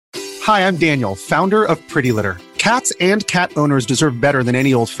Hi, I'm Daniel, founder of Pretty Litter. Cats and cat owners deserve better than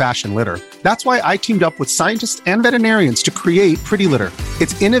any old-fashioned litter. That's why I teamed up with scientists and veterinarians to create Pretty Litter.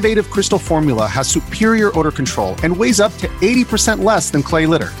 Its innovative crystal formula has superior odor control and weighs up to 80% less than clay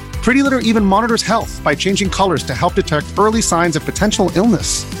litter. Pretty Litter even monitors health by changing colors to help detect early signs of potential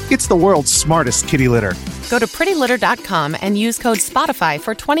illness. It's the world's smartest kitty litter. Go to prettylitter.com and use code SPOTIFY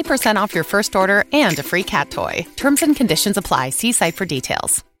for 20% off your first order and a free cat toy. Terms and conditions apply. See site for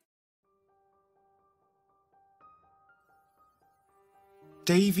details.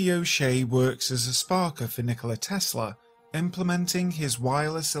 Davy O'Shea works as a sparker for Nikola Tesla, implementing his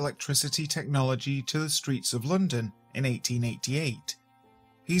wireless electricity technology to the streets of London in 1888.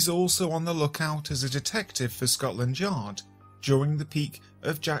 He's also on the lookout as a detective for Scotland Yard during the peak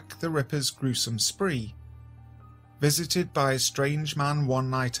of Jack the Ripper's gruesome spree. Visited by a strange man one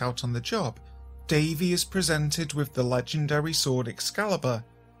night out on the job, Davy is presented with the legendary sword Excalibur,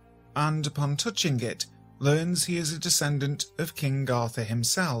 and upon touching it, learns he is a descendant of King Arthur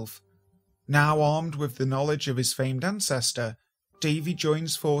himself. Now armed with the knowledge of his famed ancestor, Davy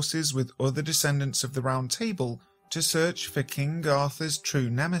joins forces with other descendants of the Round Table to search for King Arthur's true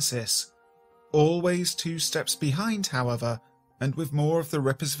nemesis. Always 2 steps behind, however, and with more of the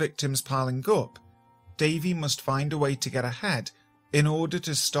Ripper's victims piling up, Davy must find a way to get ahead in order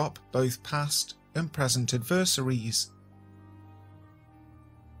to stop both past and present adversaries.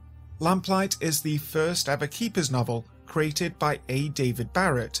 Lamplight is the first ever Keepers novel created by A. David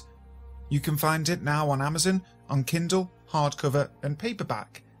Barrett. You can find it now on Amazon, on Kindle, hardcover and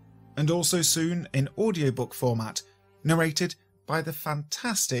paperback, and also soon in audiobook format, narrated by the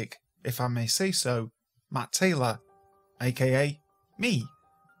fantastic, if I may say so, Matt Taylor, aka me.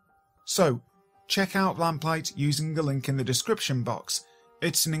 So, check out Lamplight using the link in the description box.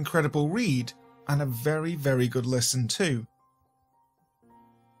 It's an incredible read and a very, very good listen too.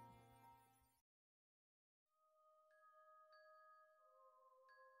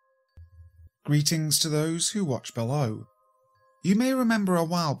 Greetings to those who watch below. You may remember a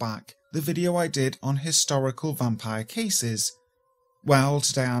while back the video I did on historical vampire cases. Well,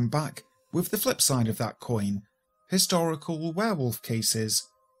 today I'm back with the flip side of that coin, historical werewolf cases.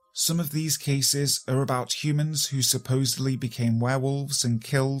 Some of these cases are about humans who supposedly became werewolves and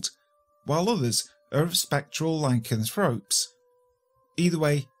killed, while others are of spectral lycanthropes. Either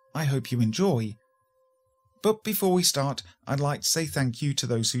way, I hope you enjoy. But before we start, I'd like to say thank you to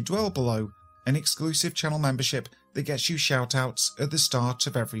those who dwell below, an exclusive channel membership that gets you shoutouts at the start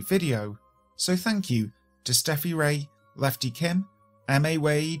of every video. So thank you to Steffi Ray, Lefty Kim, M.A.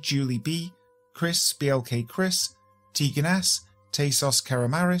 Way, Julie B, Chris BLK Chris, Tegan S, Tesos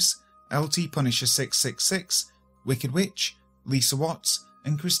Karamaris, LT Punisher 666, Wicked Witch, Lisa Watts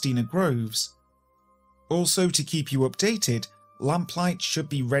and Christina Groves. Also, to keep you updated, Lamplight should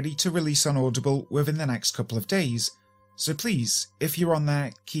be ready to release on Audible within the next couple of days, so please, if you're on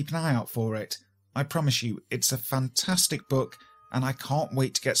there, keep an eye out for it. I promise you, it's a fantastic book and I can't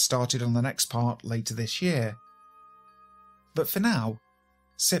wait to get started on the next part later this year. But for now,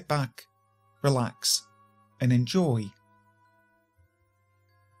 sit back, relax and enjoy.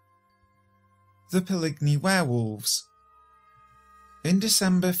 The Peligny Werewolves. In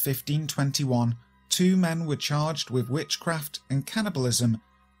December 1521, 2 men were charged with witchcraft and cannibalism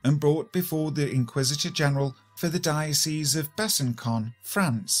and brought before the Inquisitor General for the Diocese of Besançon,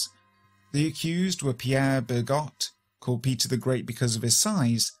 France. The accused were Pierre Bergot, called Peter the Great because of his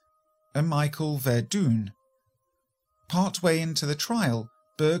size, and Michael Verdun. Partway into the trial,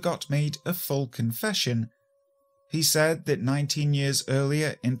 Bergot made a full confession. He said that 19 years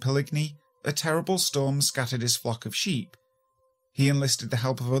earlier in Peligny, a terrible storm scattered his flock of sheep. He enlisted the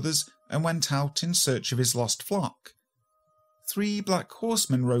help of others and went out in search of his lost flock. 3 black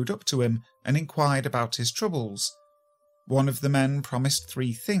horsemen rode up to him and inquired about his troubles. One of the men promised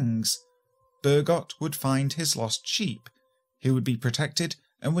 3 things. Bergot would find his lost sheep, he would be protected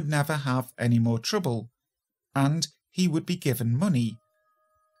and would never have any more trouble, and he would be given money.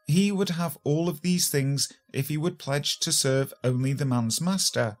 He would have all of these things if he would pledge to serve only the man's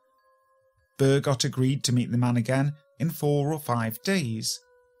master. Bergot agreed to meet the man again in 4 or 5 days.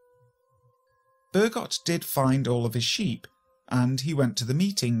 Bergot did find all of his sheep, and he went to the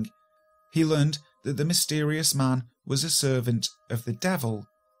meeting. He learned that the mysterious man was a servant of the devil.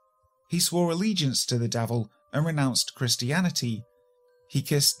 He swore allegiance to the devil and renounced Christianity. He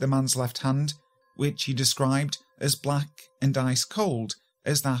kissed the man's left hand, which he described as black and ice cold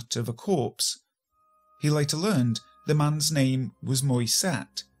as that of a corpse. He later learned the man's name was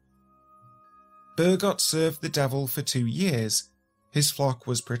Moisette. Bergot served the devil for 2 years. His flock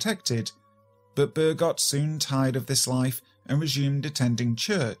was protected, but Bergot soon tired of this life and resumed attending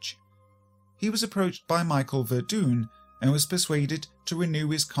church. he was approached by Michael Verdun and was persuaded to renew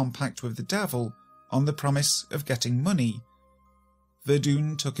his compact with the devil on the promise of getting money.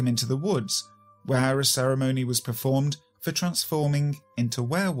 Verdun took him into the woods, where a ceremony was performed for transforming into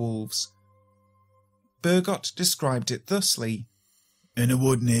werewolves. Bergot described it thusly. "In a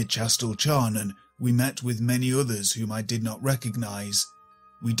wood near Chastel Charnon, we met with many others whom I did not recognise.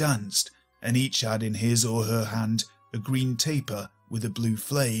 We danced, and each had in his or her hand a green taper with a blue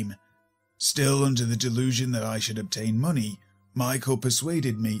flame. Still under the delusion that I should obtain money, Michael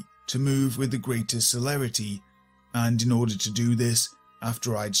persuaded me to move with the greatest celerity, and in order to do this,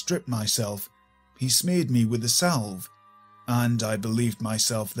 after I'd stripped myself, he smeared me with a salve, and I believed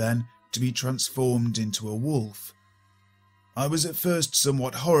myself then to be transformed into a wolf. I was at first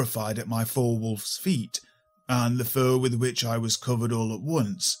somewhat horrified at my 4 wolf's feet, and the fur with which I was covered all at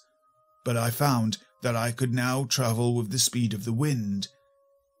once, but I found that I could now travel with the speed of the wind.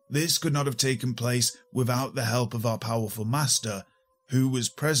 This could not have taken place without the help of our powerful master, who was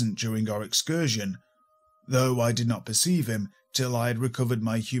present during our excursion, though I did not perceive him till I had recovered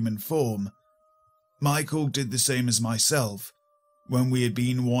my human form. Michael did the same as myself. When we had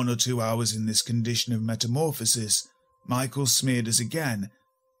been 1 or 2 hours in this condition of metamorphosis, Michael smeared us again,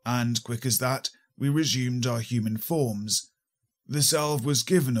 and quick as that, we resumed our human forms. The salve was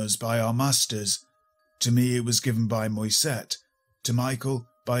given us by our masters. To me it was given by Moisette, to Michael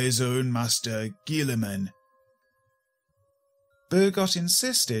by his own master Guillemin." Bergot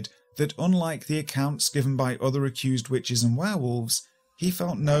insisted that unlike the accounts given by other accused witches and werewolves, he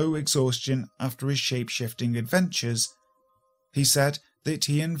felt no exhaustion after his shape-shifting adventures. He said that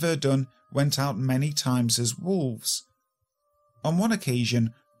he and Verdun went out many times as wolves. On one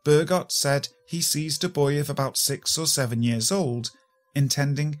occasion, Bergot said he seized a boy of about 6 or 7 years old,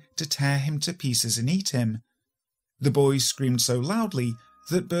 intending to tear him to pieces and eat him. The boy screamed so loudly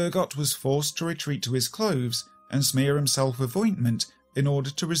that Bergot was forced to retreat to his clothes and smear himself with ointment in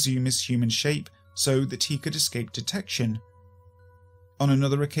order to resume his human shape so that he could escape detection. On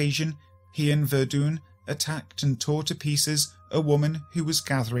another occasion, he and Verdun attacked and tore to pieces a woman who was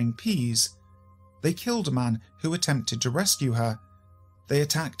gathering peas. They killed a man who attempted to rescue her. They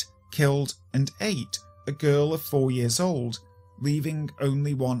attacked, killed, and ate a girl of 4 years old, leaving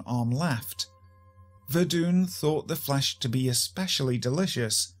only one arm left. Verdun thought the flesh to be especially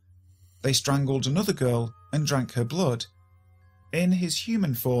delicious. They strangled another girl and drank her blood. In his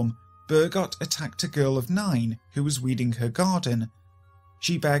human form, Bergot attacked a girl of 9 who was weeding her garden.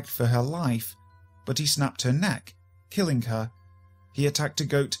 She begged for her life, but he snapped her neck, killing her. He attacked a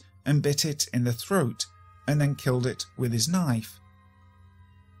goat and bit it in the throat, and then killed it with his knife.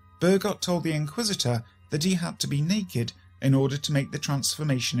 Bergot told the Inquisitor that he had to be naked in order to make the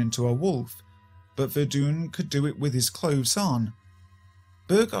transformation into a wolf, but Verdun could do it with his clothes on.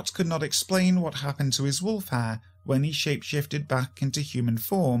 Bergot could not explain what happened to his wolf hair when he shapeshifted back into human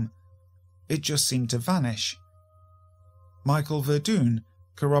form. It just seemed to vanish. Michael Verdun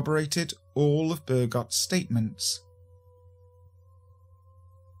corroborated all of Bergot's statements.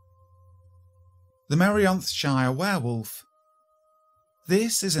 The Merionethshire Werewolf.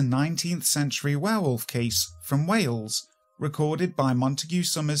 This is a 19th century werewolf case from Wales, recorded by Montague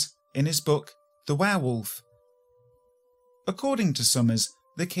Summers in his book The Werewolf. According to Summers,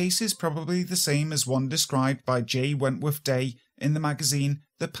 the case is probably the same as one described by J. Wentworth Day in the magazine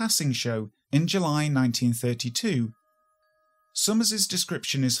The Passing Show in July 1932. Summers'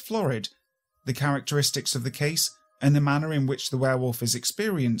 description is florid. The characteristics of the case and the manner in which the werewolf is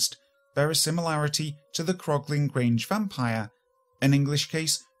experienced bear a similarity to the Crogling Grange vampire, an English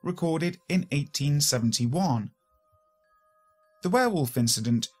case recorded in 1871. The werewolf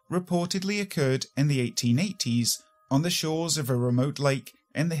incident reportedly occurred in the 1880s on the shores of a remote lake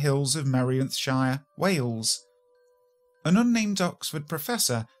in the hills of Merionethshire, Wales. An unnamed Oxford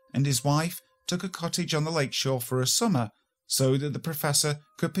professor and his wife took a cottage on the lakeshore for a summer so that the professor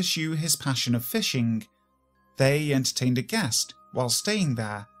could pursue his passion of fishing. They entertained a guest while staying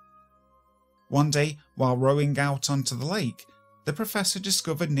there. One day, while rowing out onto the lake, the professor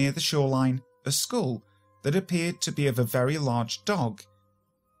discovered near the shoreline a skull that appeared to be of a very large dog.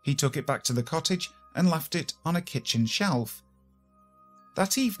 He took it back to the cottage and left it on a kitchen shelf.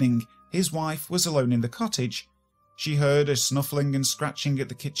 That evening, his wife was alone in the cottage. She heard a snuffling and scratching at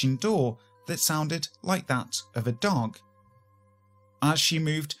the kitchen door that sounded like that of a dog. As she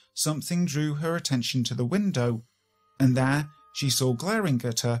moved, something drew her attention to the window, and there she saw glaring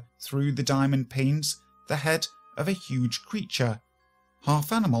at her through the diamond panes the head of a huge creature,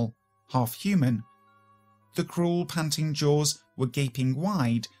 half animal, half human. The cruel, panting jaws were gaping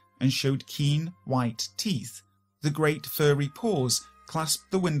wide and showed keen, white teeth. The great furry paws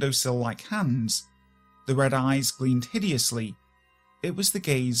clasped the windowsill like hands. The red eyes gleamed hideously. It was the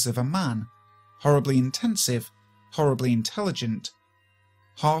gaze of a man, horribly intensive, horribly intelligent.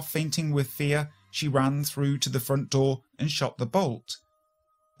 Half fainting with fear, she ran through to the front door and shot the bolt.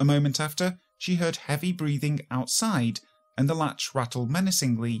 A moment after, she heard heavy breathing outside, and the latch rattled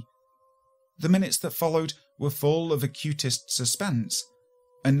menacingly. The minutes that followed were full of acutest suspense,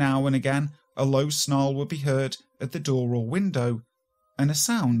 and now and again a low snarl would be heard at the door or window, and a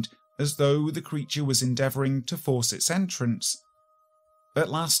sound as though the creature was endeavouring to force its entrance. At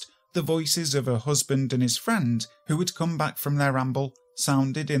last, the voices of her husband and his friend, who had come back from their ramble,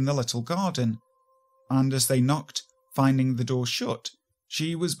 sounded in the little garden, and as they knocked, finding the door shut,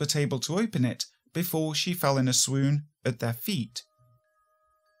 she was but able to open it before she fell in a swoon at their feet.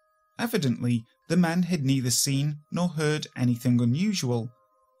 Evidently, the men had neither seen nor heard anything unusual.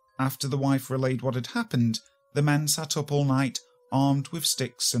 After the wife relayed what had happened, the men sat up all night, armed with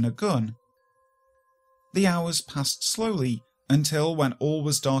sticks and a gun. The hours passed slowly, until when all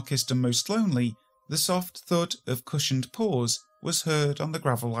was darkest and most lonely, the soft thud of cushioned paws was heard on the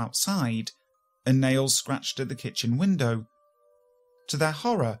gravel outside, and nails scratched at the kitchen window. To their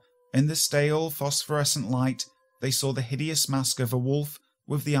horror, in the stale phosphorescent light, they saw the hideous mask of a wolf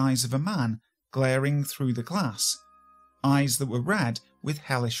with the eyes of a man glaring through the glass, eyes that were red with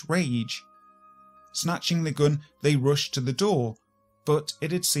hellish rage. Snatching the gun, they rushed to the door, but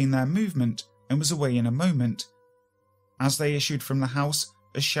it had seen their movement and was away in a moment. As they issued from the house,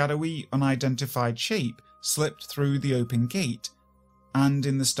 a shadowy, unidentified shape slipped through the open gate, and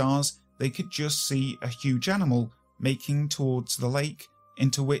in the stars they could just see a huge animal making towards the lake,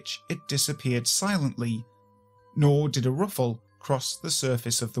 into which it disappeared silently, nor did a ruffle cross the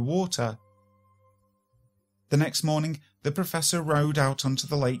surface of the water. The next morning, the professor rowed out onto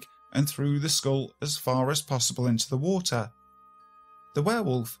the lake and threw the skull as far as possible into the water. The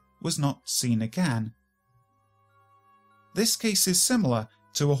werewolf was not seen again. This case is similar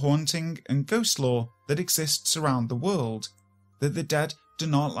to a haunting and ghost lore that exists around the world, that the dead do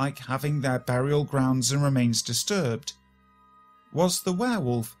not like having their burial grounds and remains disturbed. Was the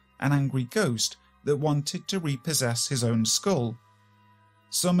werewolf an angry ghost that wanted to repossess his own skull?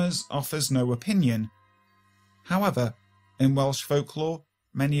 Summers offers no opinion. However, in Welsh folklore,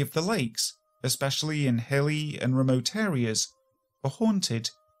 many of the lakes, especially in hilly and remote areas, are haunted,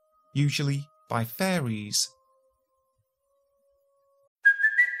 usually by fairies.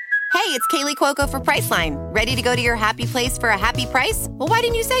 Hey, it's Kaylee Cuoco for Priceline. Ready to go to your happy place for a happy price? Well, why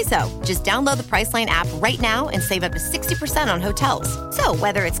didn't you say so? Just download the Priceline app right now and save up to 60% on hotels. So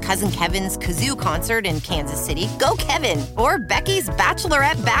whether it's Cousin Kevin's Kazoo Concert in Kansas City, go Kevin, or Becky's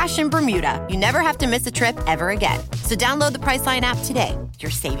Bachelorette Bash in Bermuda, you never have to miss a trip ever again. So download the Priceline app today.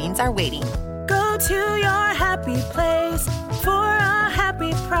 Your savings are waiting. Go to your happy place for a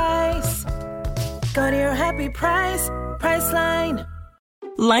happy price. Go to your happy price, Priceline.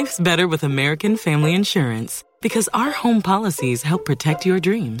 Life's better with American Family Insurance because our home policies help protect your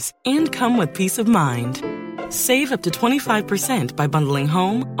dreams and come with peace of mind. Save up to 25% by bundling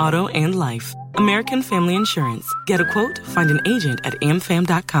home, auto, and life. American Family Insurance. Get a quote, find an agent at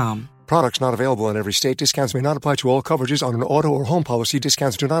amfam.com. Products not available in every state. Discounts may not apply to all coverages on an auto or home policy.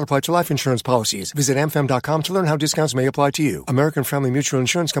 Discounts do not apply to life insurance policies. Visit amfam.com to learn how discounts may apply to you. American Family Mutual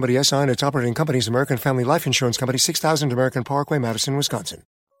Insurance Company SI and its operating companies, American Family Life Insurance Company, 6000 American Parkway, Madison, Wisconsin.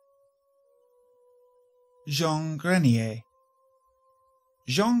 Jean Grenier.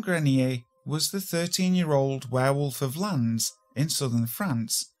 Jean Grenier was the 13-year-old werewolf of Lannes in southern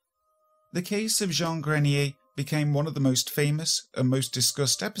France. The case of Jean Grenier became one of the most famous and most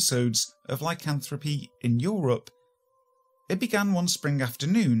discussed episodes of lycanthropy in Europe. It began one spring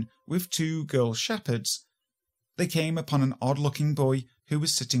afternoon with two girl shepherds. They came upon an odd-looking boy who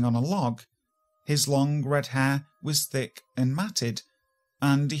was sitting on a log. His long red hair was thick and matted,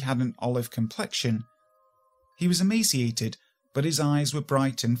 and he had an olive complexion. He was emaciated, but his eyes were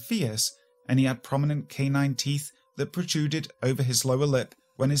bright and fierce, and he had prominent canine teeth that protruded over his lower lip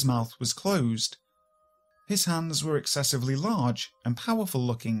when his mouth was closed. His hands were excessively large and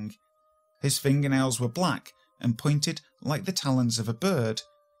powerful-looking. His fingernails were black and pointed like the talons of a bird.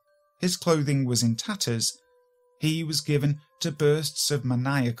 His clothing was in tatters. He was given to bursts of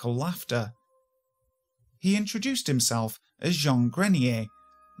maniacal laughter. He introduced himself as Jean Grenier,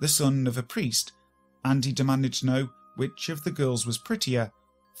 the son of a priest, and he demanded to know which of the girls was prettier,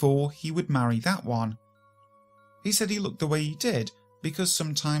 for he would marry that one. He said he looked the way he did because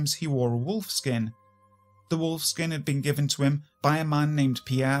sometimes he wore a wolf skin. The wolf skin had been given to him by a man named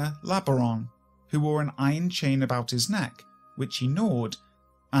Pierre Labaron, who wore an iron chain about his neck, which he gnawed,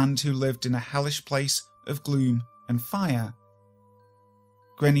 and who lived in a hellish place of gloom and fire.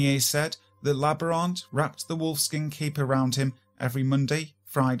 Grenier said that Laberant wrapped the wolfskin cape around him every Monday,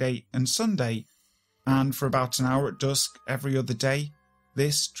 Friday and Sunday, and for about an hour at dusk every other day,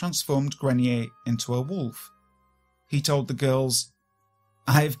 this transformed Grenier into a wolf. He told the girls,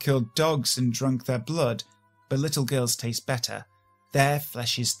 "I've killed dogs and drunk their blood, but little girls taste better. Their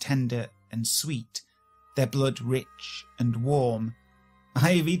flesh is tender and sweet, their blood rich and warm.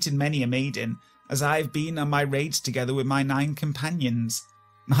 I have eaten many a maiden, as I have been on my raids together with my 9 companions.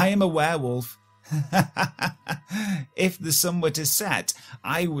 I am a werewolf. If the sun were to set,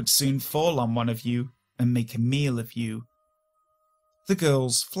 I would soon fall on one of you and make a meal of you." The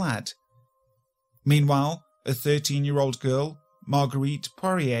girls fled. Meanwhile, a 13-year-old girl, Marguerite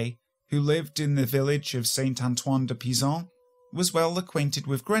Poirier, who lived in the village of Saint-Antoine-de-Pizan, was well acquainted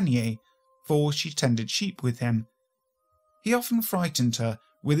with Grenier, for she tended sheep with him. He often frightened her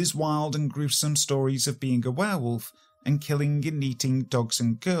with his wild and gruesome stories of being a werewolf and killing and eating dogs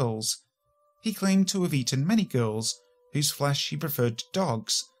and girls. He claimed to have eaten many girls, whose flesh he preferred to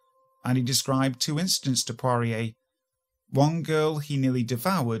dogs, and he described 2 incidents to Poirier. One girl he nearly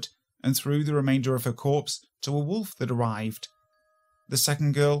devoured and threw the remainder of her corpse to a wolf that arrived. The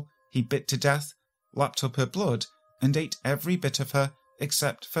second girl he bit to death, lapped up her blood, and ate every bit of her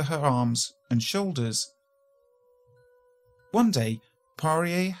except for her arms and shoulders. One day,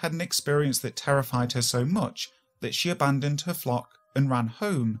 Poirier had an experience that terrified her so much that she abandoned her flock and ran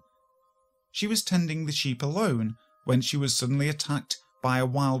home. She was tending the sheep alone when she was suddenly attacked by a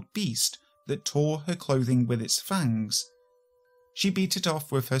wild beast that tore her clothing with its fangs. She beat it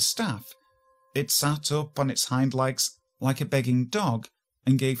off with her staff. It sat up on its hind legs like a begging dog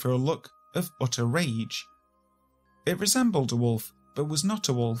and gave her a look of utter rage. It resembled a wolf, but was not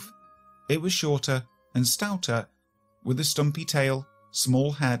a wolf. It was shorter and stouter, with a stumpy tail,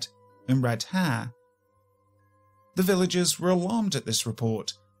 small head, and red hair. The villagers were alarmed at this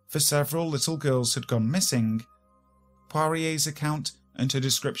report, for several little girls had gone missing. Poirier's account and her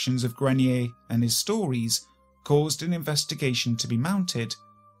descriptions of Grenier and his stories caused an investigation to be mounted.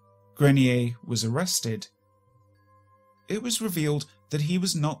 Grenier was arrested. It was revealed that he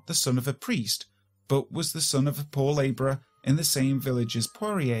was not the son of a priest, but was the son of a poor labourer in the same village as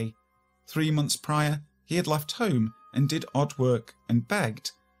Poirier. 3 months prior, he had left home and did odd work and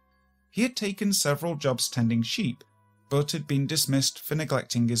begged. He had taken several jobs tending sheep, but had been dismissed for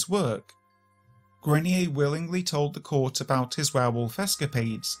neglecting his work. Grenier willingly told the court about his werewolf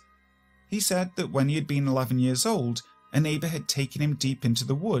escapades. He said that when he had been 11 years old, a neighbour had taken him deep into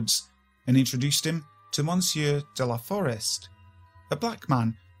the woods and introduced him to Monsieur de la Forest, a black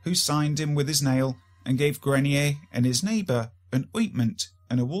man who signed him with his nail and gave Grenier and his neighbour an ointment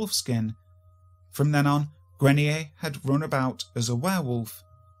and a wolfskin. From then on, Grenier had run about as a werewolf.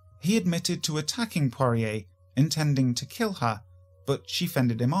 He admitted to attacking Poirier, intending to kill her, but she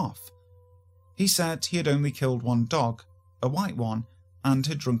fended him off. He said he had only killed 1 dog, a white one, and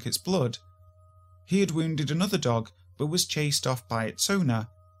had drunk its blood. He had wounded another dog, but was chased off by its owner.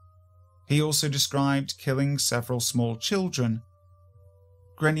 He also described killing several small children.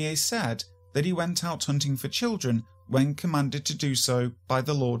 Grenier said that he went out hunting for children when commanded to do so by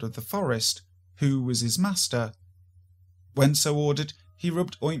the Lord of the Forest, who was his master. When so ordered, he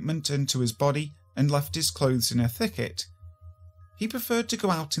rubbed ointment into his body and left his clothes in a thicket. He preferred to go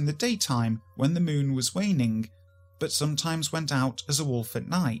out in the daytime when the moon was waning, but sometimes went out as a wolf at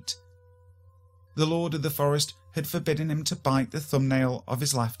night. The Lord of the Forest had forbidden him to bite the thumbnail of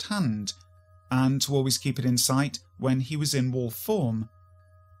his left hand, and to always keep it in sight when he was in wolf form.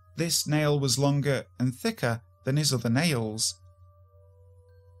 This nail was longer and thicker than his other nails.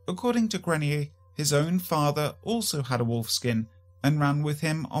 According to Grenier, his own father also had a wolfskin and ran with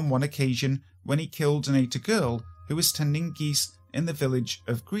him on one occasion when he killed and ate a girl who was tending geese in the village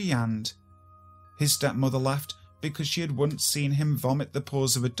of Guiand. His stepmother left because she had once seen him vomit the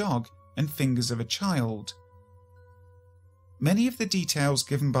paws of a dog and fingers of a child. Many of the details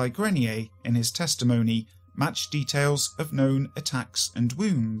given by Grenier in his testimony match details of known attacks and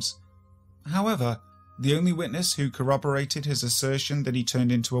wounds. However, the only witness who corroborated his assertion that he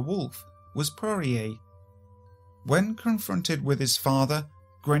turned into a wolf was Poirier. When confronted with his father,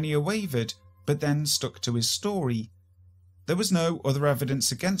 Grenier wavered, but then stuck to his story. There was no other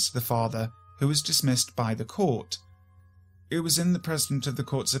evidence against the father, who was dismissed by the court. It was in the President of the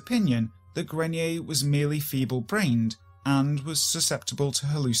Court's opinion that Grenier was merely feeble-brained and was susceptible to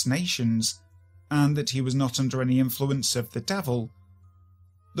hallucinations, and that he was not under any influence of the devil.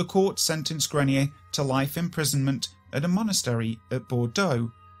 The court sentenced Grenier to life imprisonment at a monastery at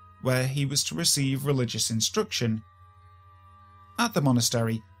Bordeaux, where he was to receive religious instruction. At the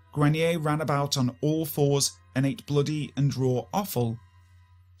monastery, Grenier ran about on all fours and ate bloody and raw offal.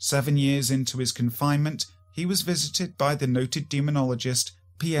 7 years into his confinement, he was visited by the noted demonologist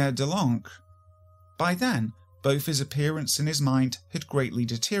Pierre Delancre. By then, both his appearance and his mind had greatly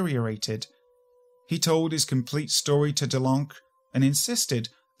deteriorated. He told his complete story to Delancre and insisted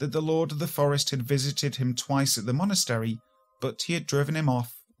that the Lord of the Forest had visited him twice at the monastery, but he had driven him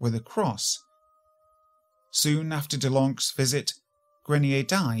off with a cross. Soon after Delancre's visit, Grenier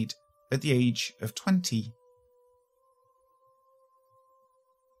died at the age of 20.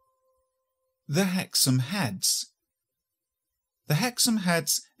 The Hexham Heads. The Hexham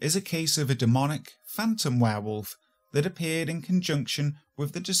Heads is a case of a demonic, phantom werewolf that appeared in conjunction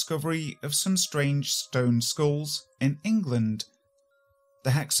with the discovery of some strange stone skulls in England.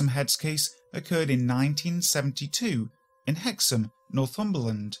 The Hexham Heads case occurred in 1972 in Hexham,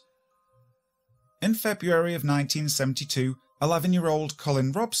 Northumberland. In February of 1972, 11-year-old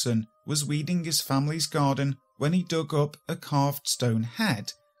Colin Robson was weeding his family's garden when he dug up a carved stone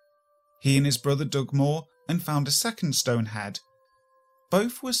head. He and his brother dug more and found a second stone head.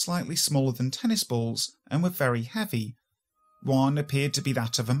 Both were slightly smaller than tennis balls and were very heavy. One appeared to be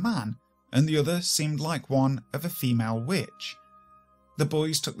that of a man, and the other seemed like one of a female witch. The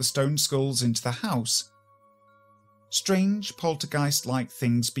boys took the stone skulls into the house. Strange poltergeist-like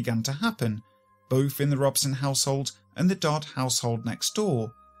things began to happen, both in the Robson household and the Dodd household next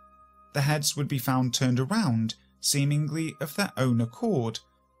door. The heads would be found turned around, seemingly of their own accord.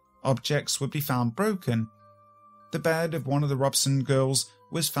 Objects would be found broken. The bed of one of the Robson girls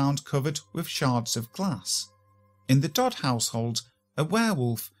was found covered with shards of glass. In the Dodd household, a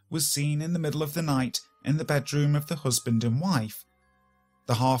werewolf was seen in the middle of the night in the bedroom of the husband and wife.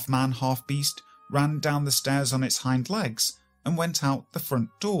 The half-man, half-beast ran down the stairs on its hind legs and went out the front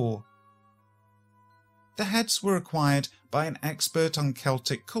door. The heads were acquired by an expert on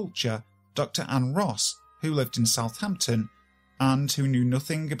Celtic culture, Dr. Anne Ross, who lived in Southampton, and who knew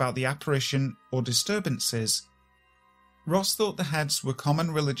nothing about the apparition or disturbances. Ross thought the heads were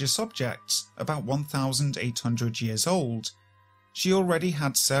common religious objects about 1,800 years old. She already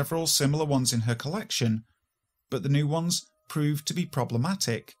had several similar ones in her collection, but the new ones proved to be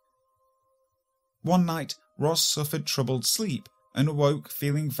problematic. One night, Ross suffered troubled sleep and awoke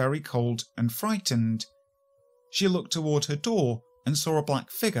feeling very cold and frightened. She looked toward her door and saw a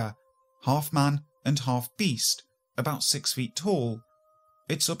black figure, half man and half beast, about 6 feet tall.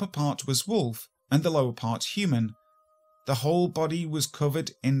 Its upper part was wolf and the lower part human. The whole body was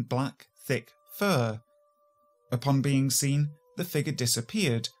covered in black, thick fur. Upon being seen, the figure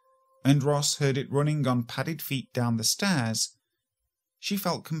disappeared, and Ross heard it running on padded feet down the stairs. She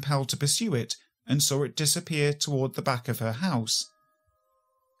felt compelled to pursue it and saw it disappear toward the back of her house.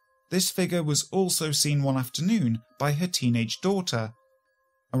 This figure was also seen one afternoon by her teenage daughter.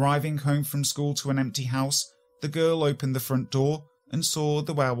 Arriving home from school to an empty house, the girl opened the front door and saw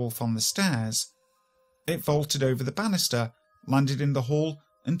the werewolf on the stairs. It vaulted over the banister, landed in the hall,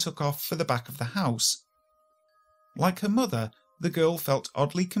 and took off for the back of the house. Like her mother, the girl felt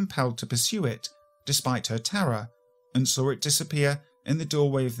oddly compelled to pursue it, despite her terror, and saw it disappear in the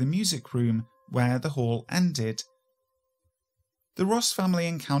doorway of the music room where the hall ended. The Ross family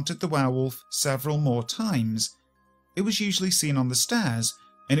encountered the werewolf several more times. It was usually seen on the stairs,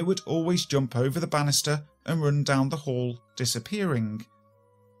 and it would always jump over the banister and run down the hall, disappearing.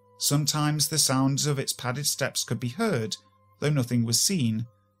 Sometimes the sounds of its padded steps could be heard, though nothing was seen.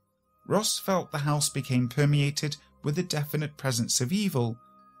 Ross felt the house became permeated with a definite presence of evil,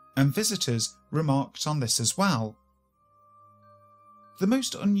 and visitors remarked on this as well. The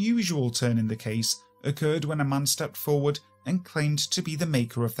most unusual turn in the case occurred when a man stepped forward and claimed to be the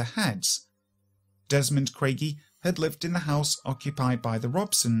maker of the heads. Desmond Craigie had lived in the house occupied by the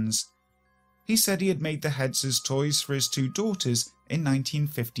Robsons. He said he had made the heads as toys for his 2 daughters in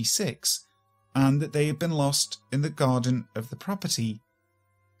 1956, and that they had been lost in the garden of the property.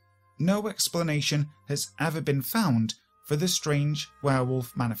 No explanation has ever been found for the strange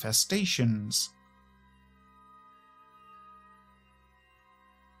werewolf manifestations.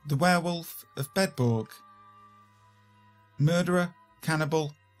 The Werewolf of Bedburg. Murderer,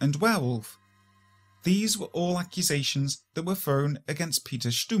 cannibal, and werewolf. These were all accusations that were thrown against Peter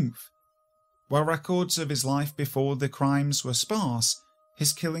Stumpf. While records of his life before the crimes were sparse,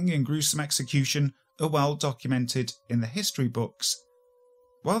 his killing and gruesome execution are well documented in the history books.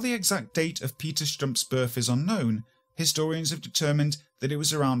 While the exact date of Peter Stumpf's birth is unknown, historians have determined that it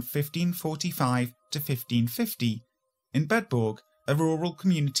was around 1545 to 1550, in Bedburg, a rural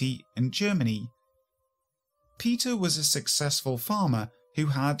community in Germany. Peter was a successful farmer who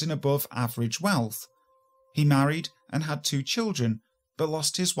had an above-average wealth. He married and had 2 children, but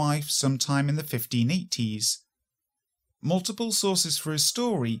lost his wife sometime in the 1580s. multiple sources for his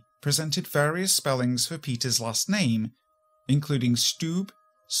story presented various spellings for Peter's last name, including Stub,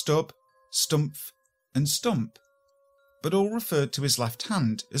 Stub, Stumpf, and Stump, but all referred to his left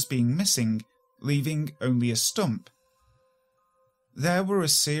hand as being missing, leaving only a stump. There were a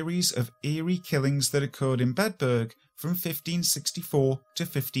series of eerie killings that occurred in Bedburg from 1564 to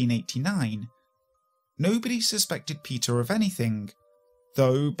 1589. Nobody suspected Peter of anything,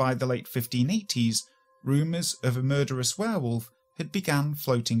 though by the late 1580s, rumours of a murderous werewolf had begun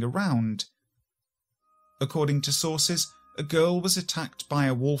floating around. According to sources, a girl was attacked by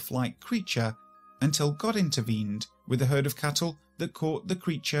a wolf-like creature until God intervened with a herd of cattle that caught the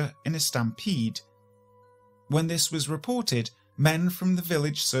creature in a stampede. When this was reported, men from the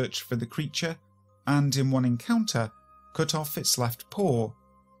village searched for the creature and, in one encounter, cut off its left paw.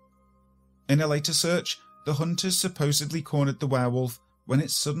 In a later search, the hunters supposedly cornered the werewolf when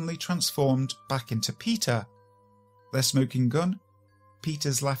it suddenly transformed back into Peter. Their smoking gun,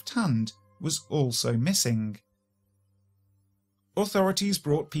 Peter's left hand, was also missing. Authorities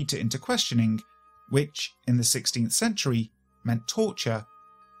brought Peter into questioning, which, in the 16th century, meant torture.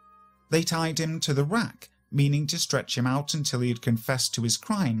 They tied him to the rack, meaning to stretch him out until he had confessed to his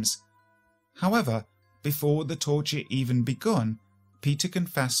crimes. However, before the torture even begun, Peter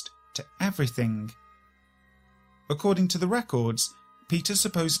confessed to everything. According to the records, Peter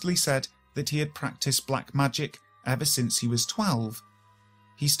supposedly said that he had practiced black magic ever since he was 12.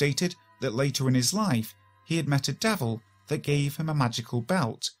 He stated that later in his life he had met a devil that gave him a magical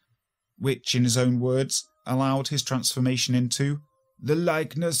belt, which, in his own words, allowed his transformation into the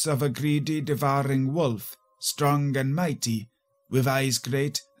likeness of a greedy, devouring wolf, strong and mighty, with eyes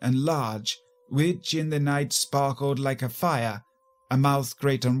great and large, which in the night sparkled like a fire, a mouth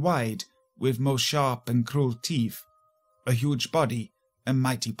great and wide, with most sharp and cruel teeth, a huge body, and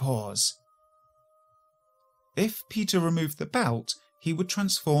mighty paws. If Peter removed the belt, he would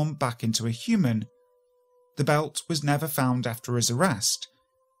transform back into a human. The belt was never found after his arrest.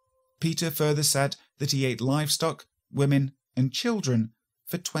 Peter further said that he ate livestock, women, and children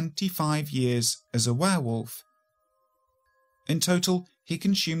for 25 years as a werewolf. In total, he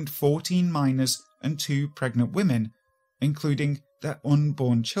consumed 14 minors and 2 pregnant women, including their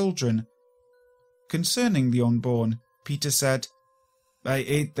unborn children. Concerning the unborn, Peter said, "I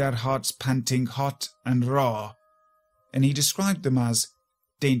ate their hearts panting hot and raw," and he described them as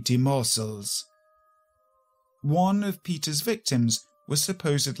dainty morsels. One of Peter's victims was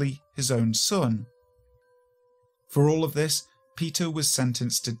supposedly his own son. For all of this, Peter was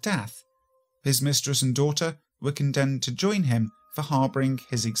sentenced to death. His mistress and daughter were condemned to join him for harbouring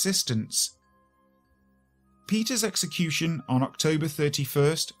his existence. Peter's execution on October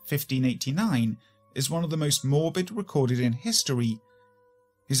 31st, 1589, is one of the most morbid recorded in history.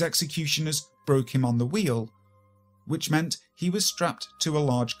 His executioners broke him on the wheel, which meant he was strapped to a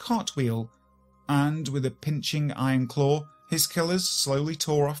large cartwheel, and with a pinching iron claw, his killers slowly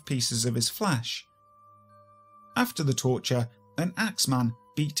tore off pieces of his flesh. After the torture, an axeman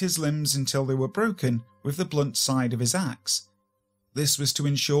beat his limbs until they were broken with the blunt side of his axe. This was to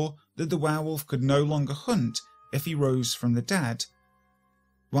ensure that the werewolf could no longer hunt if he rose from the dead.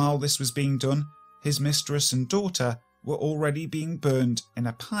 While this was being done, his mistress and daughter were already being burned in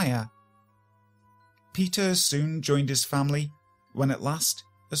a pyre. Peter soon joined his family when at last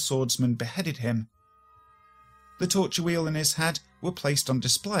a swordsman beheaded him. The torture wheel and his head were placed on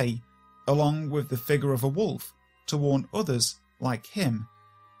display, along with the figure of a wolf, to warn others like him.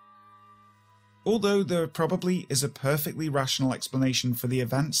 Although there probably is a perfectly rational explanation for the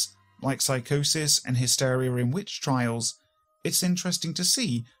events, like psychosis and hysteria in witch trials, it's interesting to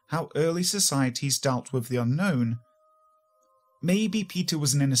see how early societies dealt with the unknown. Maybe Peter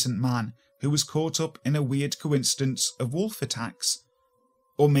was an innocent man who was caught up in a weird coincidence of wolf attacks.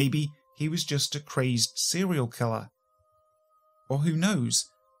 Or maybe he was just a crazed serial killer. Or who knows,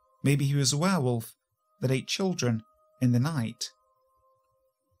 maybe he was a werewolf that ate children in the night.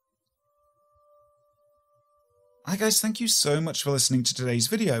 Hi guys, thank you so much for listening to today's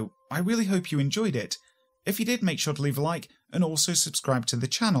video. I really hope you enjoyed it. If you did, make sure to leave a like and also subscribe to the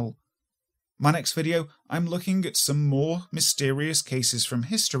channel. My next video, I'm looking at some more mysterious cases from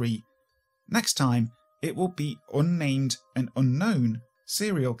history. Next time, it will be unnamed and unknown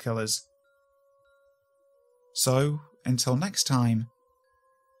serial killers. So, until next time,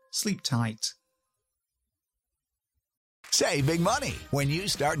 sleep tight. Save big money when you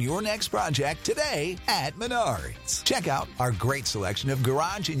start your next project today at Menards. Check out our great selection of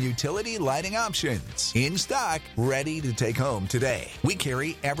garage and utility lighting options. In stock, ready to take home today. We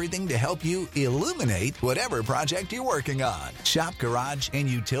carry everything to help you illuminate whatever project you're working on. Shop garage and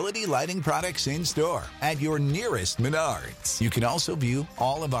utility lighting products in store at your nearest Menards. You can also view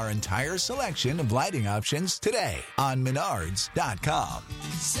all of our entire selection of lighting options today on Menards.com.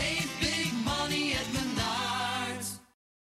 Save big